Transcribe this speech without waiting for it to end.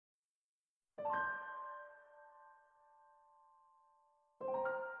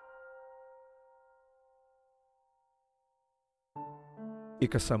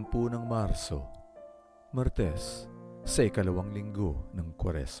Ika-10 ng Marso, Martes, sa ikalawang linggo ng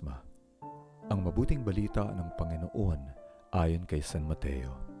Kuwaresma. Ang mabuting balita ng Panginoon ayon kay San Mateo.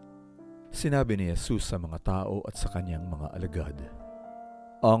 Sinabi ni Jesus sa mga tao at sa kanyang mga alagad,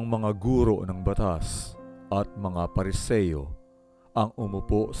 ang mga guro ng batas at mga pariseyo ang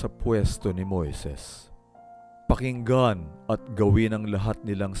umupo sa pwesto ni Moises. Pakinggan at gawin ang lahat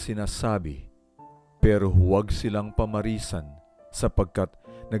nilang sinasabi, pero huwag silang pamarisan sapagkat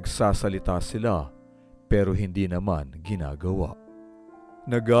nagsasalita sila pero hindi naman ginagawa.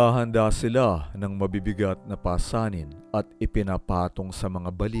 Naghahanda sila ng mabibigat na pasanin at ipinapatong sa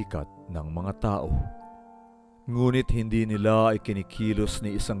mga balikat ng mga tao. Ngunit hindi nila ikinikilos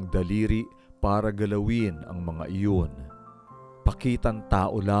ni isang daliri para galawin ang mga iyon. Pakitan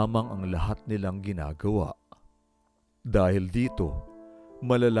tao lamang ang lahat nilang ginagawa. Dahil dito,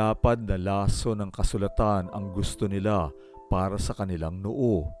 malalapad na laso ng kasulatan ang gusto nila para sa kanilang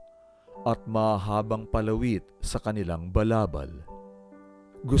noo at mahabang palawit sa kanilang balabal.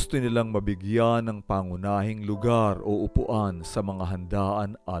 Gusto nilang mabigyan ng pangunahing lugar o upuan sa mga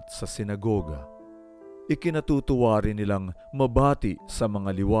handaan at sa sinagoga. Ikinatutuwa rin nilang mabati sa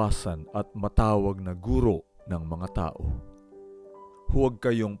mga liwasan at matawag na guro ng mga tao. Huwag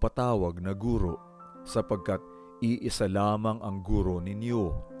kayong patawag na guro sapagkat iisa lamang ang guro ninyo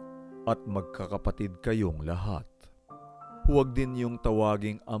at magkakapatid kayong lahat. Huwag din yung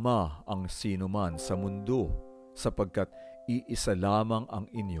tawaging ama ang sinuman sa mundo sapagkat iisa lamang ang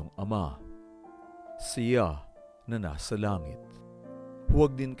inyong ama, siya na nasa langit.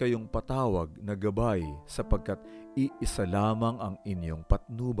 Huwag din kayong patawag na gabay sapagkat iisa lamang ang inyong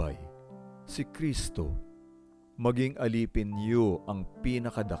patnubay, si Kristo. Maging alipin niyo ang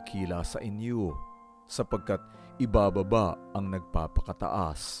pinakadakila sa inyo sapagkat ibababa ang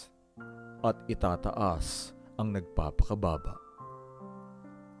nagpapakataas at itataas ang nagpapakababa.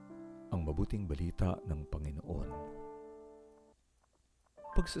 Ang mabuting balita ng Panginoon.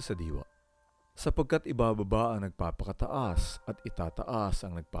 Pagsasadiwa, sapagkat ibababa ang nagpapakataas at itataas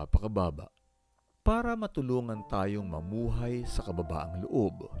ang nagpapakababa, para matulungan tayong mamuhay sa kababaang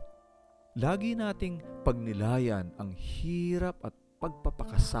loob. Lagi nating pagnilayan ang hirap at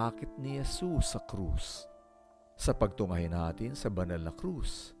pagpapakasakit ni Jesus sa krus. Sa pagtunghayan natin sa banal na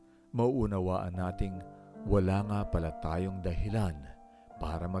krus, mauunawaan nating wala nga pala tayong dahilan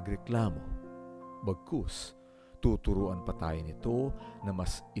para magreklamo. Bagkus, tuturuan pa tayo nito na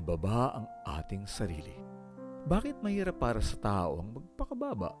mas ibaba ang ating sarili. Bakit mahirap para sa tao ang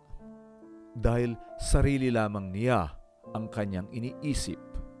magpakababa? Dahil sarili lamang niya ang kanyang iniisip.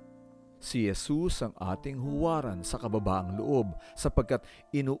 Si Jesus ang ating huwaran sa kababaang loob sapagkat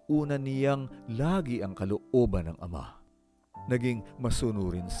inuuna niyang lagi ang kalooban ng Ama. Naging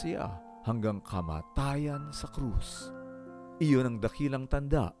masunurin siya hanggang kamatayan sa krus. Iyon ang dakilang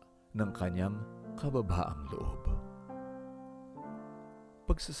tanda ng kanyang kababaang loob.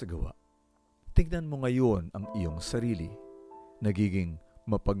 Pagsasagawa, tignan mo ngayon ang iyong sarili. Nagiging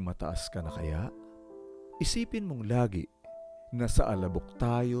mapagmataas ka na kaya? Isipin mong lagi na sa alabok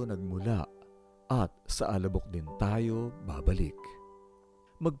tayo nagmula at sa alabok din tayo babalik.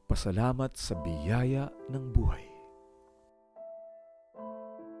 Magpasalamat sa biyaya ng buhay.